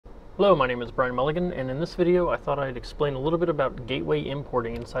Hello, my name is Brian Mulligan, and in this video I thought I'd explain a little bit about gateway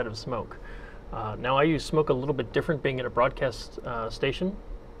importing inside of Smoke. Now I use Smoke a little bit different being at a broadcast station,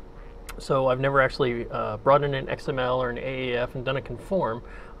 so I've never actually brought in an XML or an AAF and done a conform.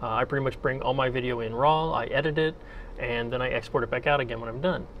 I pretty much bring all my video in raw, I edit it, and then I export it back out again when I'm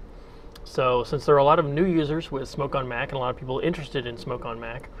done. So since there are a lot of new users with Smoke on Mac and a lot of people interested in Smoke on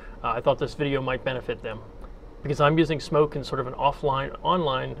Mac, I thought this video might benefit them, because I'm using Smoke in sort of an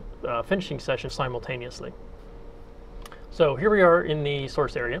online finishing session simultaneously. So here we are in the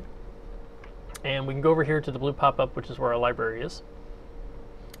source area, and we can go over here to the blue pop-up, which is where our library is.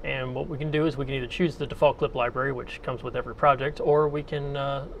 And what we can do is we can either choose the default clip library, which comes with every project, or we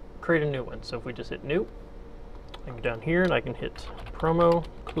can create a new one. So if we just hit new, I can go down here and I can hit promo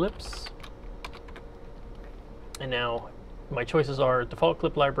clips. And now my choices are default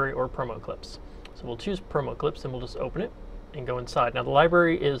clip library or promo clips. So we'll choose promo clips and we'll just open it and go inside. Now the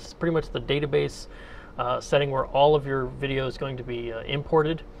library is pretty much the database setting where all of your video is going to be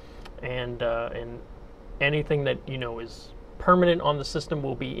imported, and anything that you know is permanent on the system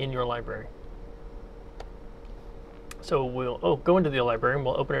will be in your library. So we'll go into the library and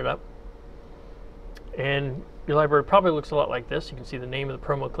we'll open it up. And your library probably looks a lot like this. You can see the name of the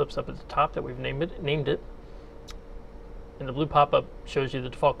promo clips up at the top that we've named it. And the blue pop-up shows you the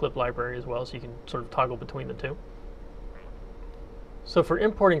default clip library as well, so you can sort of toggle between the two. So for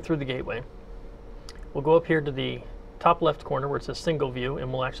importing through the gateway, we'll go up here to the top left corner where it says single view,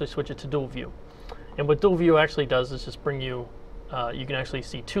 and we'll actually switch it to dual view. And what dual view actually does is just bring you, you can actually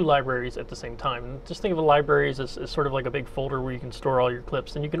see two libraries at the same time. And just think of the libraries as sort of like a big folder where you can store all your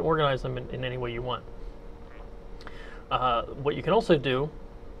clips, and you can organize them in any way you want. What you can also do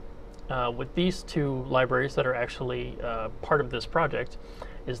with these two libraries that are actually part of this project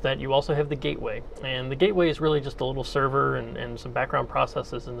is that you also have the gateway. And the gateway is really just a little server and some background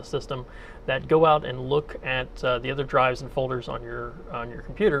processes in the system that go out and look at the other drives and folders on your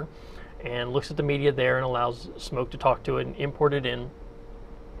computer, and looks at the media there and allows Smoke to talk to it and import it in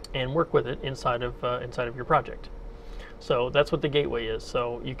and work with it inside of your project. So that's what the gateway is.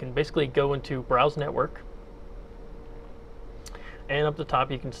 So you can basically go into Browse Network, and up the top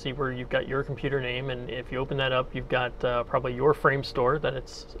you can see where you've got your computer name, and if you open that up you've got probably your framestore that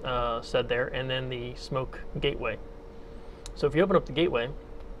it's said there, and then the Smoke gateway. So if you open up the gateway,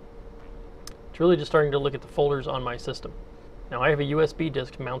 it's really just starting to look at the folders on my system. Now I have a USB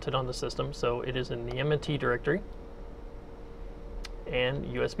disk mounted on the system, so it is in the MNT directory and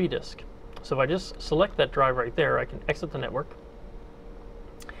USB disk. So if I just select that drive right there, I can exit the network,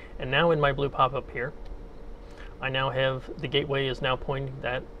 and now in my blue pop-up here I now have the gateway is now pointing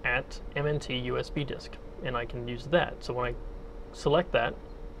that at MNT USB disk, and I can use that. So when I select that,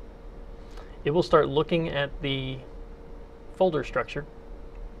 it will start looking at the folder structure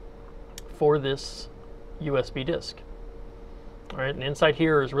for this USB disk. All right, and inside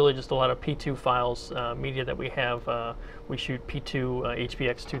here is really just a lot of P2 files, media that we have. We shoot P2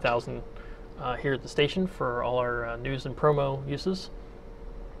 HPX 2000 here at the station for all our news and promo uses.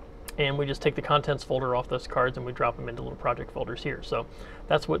 And we just take the contents folder off those cards and we drop them into little project folders here. So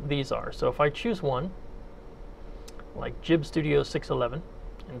that's what these are. So if I choose one, like Jib Studio 611,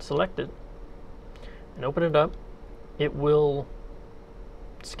 and select it, and open it up, it will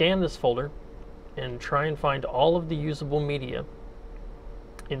scan this folder and try and find all of the usable media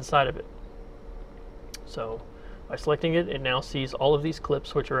inside of it. So by selecting it, it now sees all of these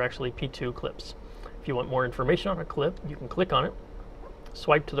clips, which are actually P2 clips. If you want more information on a clip, you can click on it,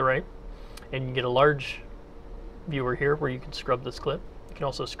 swipe to the right, and you get a large viewer here where you can scrub this clip. You can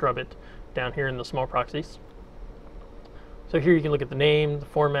also scrub it down here in the small proxies. So here you can look at the name, the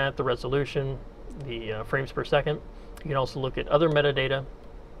format, the resolution, the frames per second. You can also look at other metadata,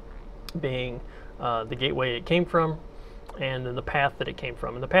 being the gateway it came from, and then the path that it came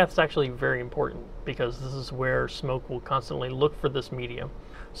from. And the path is actually very important because this is where Smoke will constantly look for this media.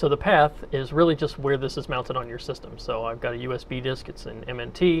 So the path is really just where this is mounted on your system. So I've got a USB disk, it's an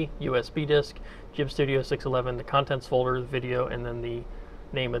MNT, USB disk, Jib Studio 611, the contents folder, the video, and then the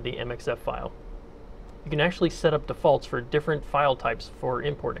name of the MXF file. You can actually set up defaults for different file types for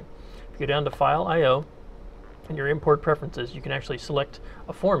importing. If you go down to File I/O and your import preferences, you can actually select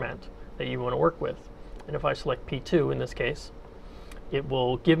a format that you want to work with. And if I select P2 in this case, it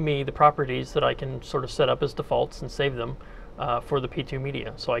will give me the properties that I can sort of set up as defaults and save them for the P2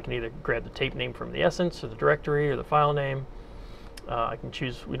 media. So I can either grab the tape name from the essence or the directory or the file name. I can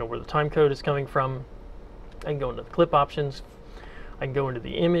choose where the time code is coming from. I can go into the clip options. I can go into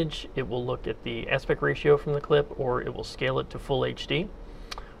the image. It will look at the aspect ratio from the clip, or it will scale it to full HD.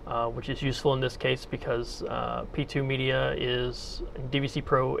 which is useful in this case because P2 media is DVC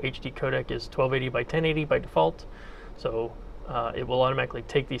Pro HD codec is 1280 by 1080 by default, so it will automatically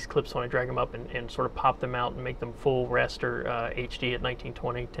take these clips when I drag them up and sort of pop them out and make them full raster HD at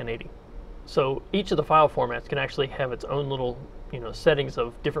 1920 1080. So each of the file formats can actually have its own little settings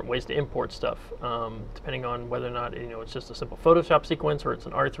of different ways to import stuff, depending on whether or not it's just a simple Photoshop sequence or it's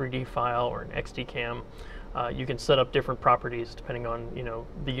an R3D file or an XDCAM. You can set up different properties depending on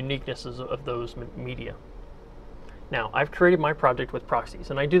the uniquenesses of those media. Now, I've created my project with proxies,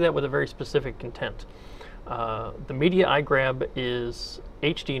 and I do that with a very specific intent. The media I grab is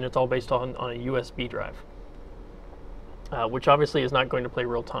HD, and it's all based on a USB drive, which obviously is not going to play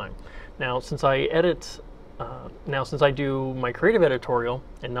real time. Now, since I do my creative editorial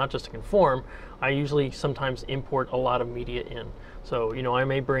and not just to conform, I usually sometimes import a lot of media in. So, I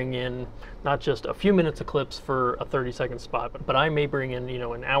may bring in not just a few minutes of clips for a 30-second spot, but I may bring in,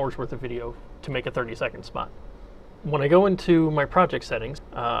 an hour's worth of video to make a 30-second spot. When I go into my project settings,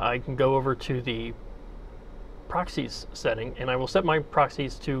 I can go over to the proxies setting, and I will set my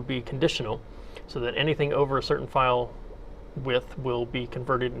proxies to be conditional so that anything over a certain file width will be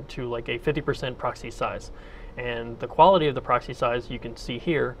converted into like a 50% proxy size. And the quality of the proxy size you can see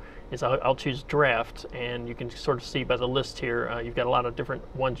here is I'll choose draft, and you can sort of see by the list here you've got a lot of different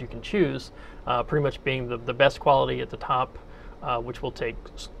ones you can choose, pretty much being the best quality at the top, which will take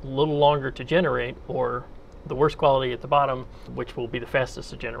a little longer to generate, or the worst quality at the bottom, which will be the fastest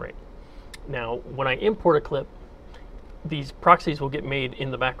to generate. Now, when I import a clip, these proxies will get made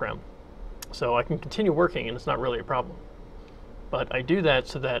in the background, so I can continue working and it's not really a problem. But I do that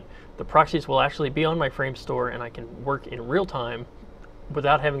so that the proxies will actually be on my framestore and I can work in real time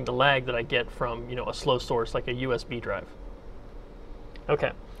without having the lag that I get from a slow source like a USB drive.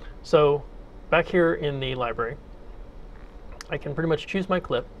 Okay, so back here in the library, I can pretty much choose my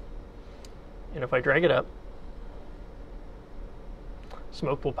clip, and if I drag it up,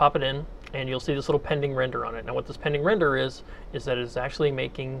 Smoke will pop it in, and you'll see this little pending render on it. Now what this pending render is that it's actually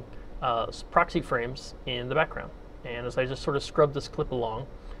making proxy frames in the background. And as I just sort of scrub this clip along,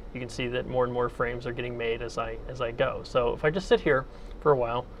 you can see that more and more frames are getting made as I go. So if I just sit here for a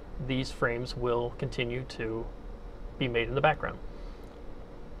while, these frames will continue to be made in the background.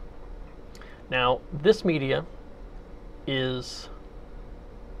 Now, this media is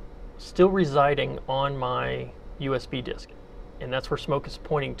still residing on my USB disk, and that's where Smoke is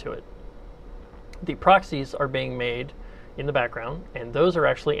pointing to it. The proxies are being made in the background, and those are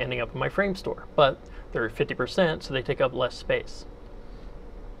actually ending up in my framestore, but they're 50%, so they take up less space.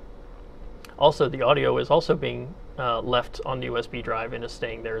 Also, the audio is also being left on the USB drive and is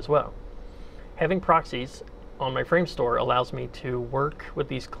staying there as well. Having proxies on my framestore allows me to work with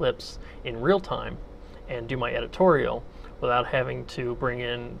these clips in real time and do my editorial without having to bring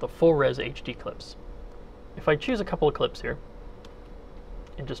in the full res HD clips. If I choose a couple of clips here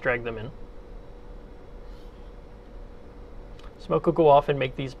and just drag them in, Smoke will go off and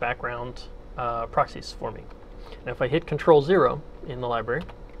make these background proxies for me. And if I hit Control-0 in the library,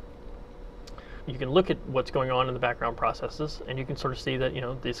 you can look at what's going on in the background processes, and you can sort of see that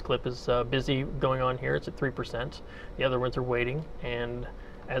this clip is busy going on here. It's at 3%. The other ones are waiting, and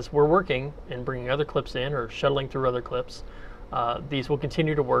as we're working and bringing other clips in or shuttling through other clips, these will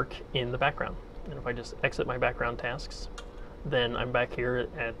continue to work in the background. And if I just exit my background tasks, then I'm back here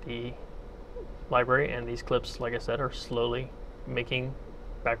at the library, and these clips, like I said, are slowly making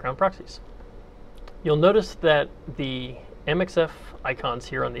background proxies. You'll notice that the MXF icons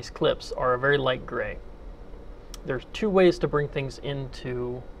here on these clips are a very light gray. There's two ways to bring things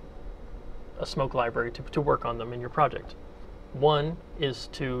into a Smoke library to work on them in your project. One is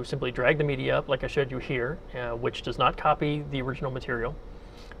to simply drag the media up like I showed you here, which does not copy the original material.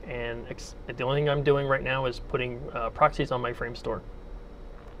 And the only thing I'm doing right now is putting proxies on my framestore.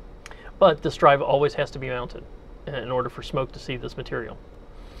 But this drive always has to be mounted in order for Smoke to see this material.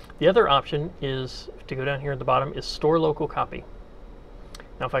 The other option is to go down here at the bottom is Store Local Copy.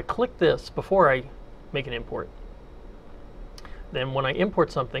 Now if I click this before I make an import, then when I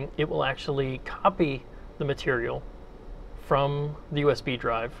import something, it will actually copy the material from the USB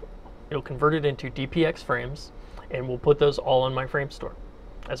drive. It'll convert it into DPX frames, and we'll put those all on my framestore,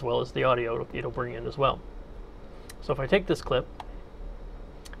 as well as the audio it'll bring in as well. So if I take this clip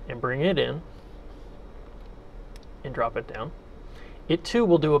and bring it in and drop it down, it too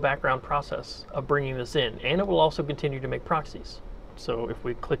will do a background process of bringing this in, and it will also continue to make proxies. So if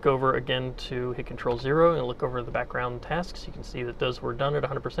we click over again to hit Control-0 and look over the background tasks, you can see that those were done at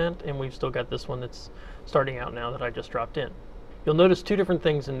 100%, and we've still got this one that's starting out now that I just dropped in. You'll notice two different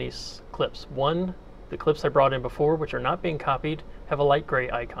things in these clips. One, The clips I brought in before, which are not being copied, have a light gray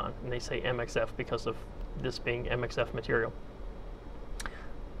icon, and they say MXF because of this being MXF material.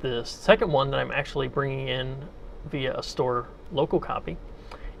 The second one that I'm actually bringing in via a store local copy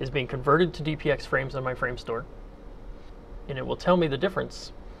is being converted to DPX frames on my framestore, and it will tell me the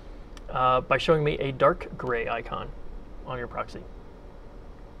difference by showing me a dark gray icon on your proxy.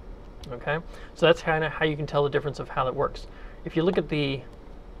 Okay, so that's kind of how you can tell the difference of how that works. If you look at the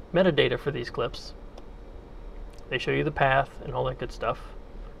metadata for these clips, they show you the path and all that good stuff.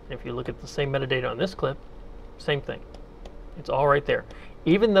 And if you look at the same metadata on this clip, same thing. It's all right there.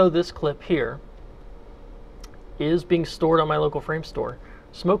 Even though this clip here is being stored on my local frame store,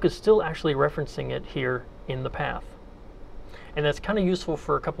 Smoke is still actually referencing it here in the path. And that's kind of useful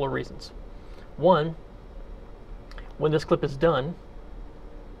for a couple of reasons. One, when this clip is done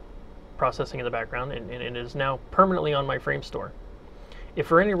processing in the background, and it is now permanently on my frame store, if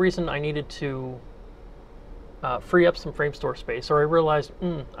for any reason I needed to free up some frame store space, or I realized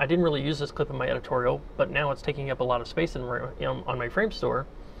I didn't really use this clip in my editorial, but now it's taking up a lot of space on my frame store,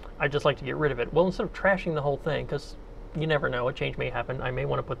 I'd just like to get rid of it. Well, instead of trashing the whole thing, because you never know, a change may happen, I may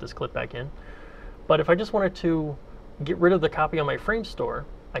want to put this clip back in. But if I just wanted to get rid of the copy on my frame store,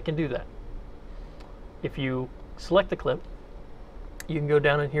 I can do that. If you select the clip, you can go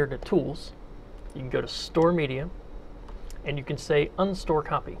down in here to Tools, you can go to Store Media, and you can say Unstore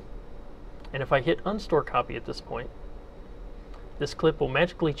Copy. And if I hit Unstore Copy at this point, this clip will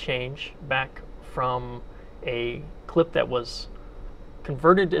magically change back from a clip that was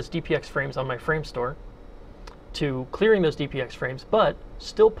converted as DPX frames on my frame store to clearing those DPX frames, but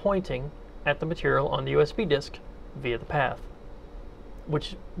still pointing at the material on the USB disk via the path,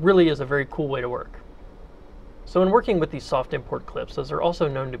 which really is a very cool way to work. So in working with these soft import clips, as they're also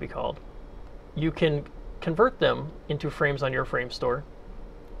known to be called, you can convert them into frames on your frame store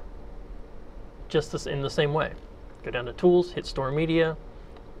just in the same way. Go down to Tools, hit Store Media,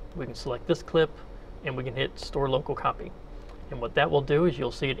 we can select this clip, and we can hit Store Local Copy. And what that will do is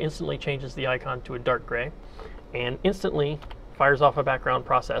you'll see it instantly changes the icon to a dark gray and instantly fires off a background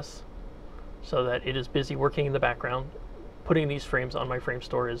process so that it is busy working in the background, putting these frames on my frame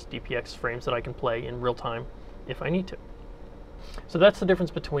store as DPX frames that I can play in real time if I need to. So that's the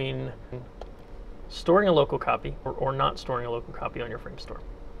difference between storing a local copy or not storing a local copy on your frame store.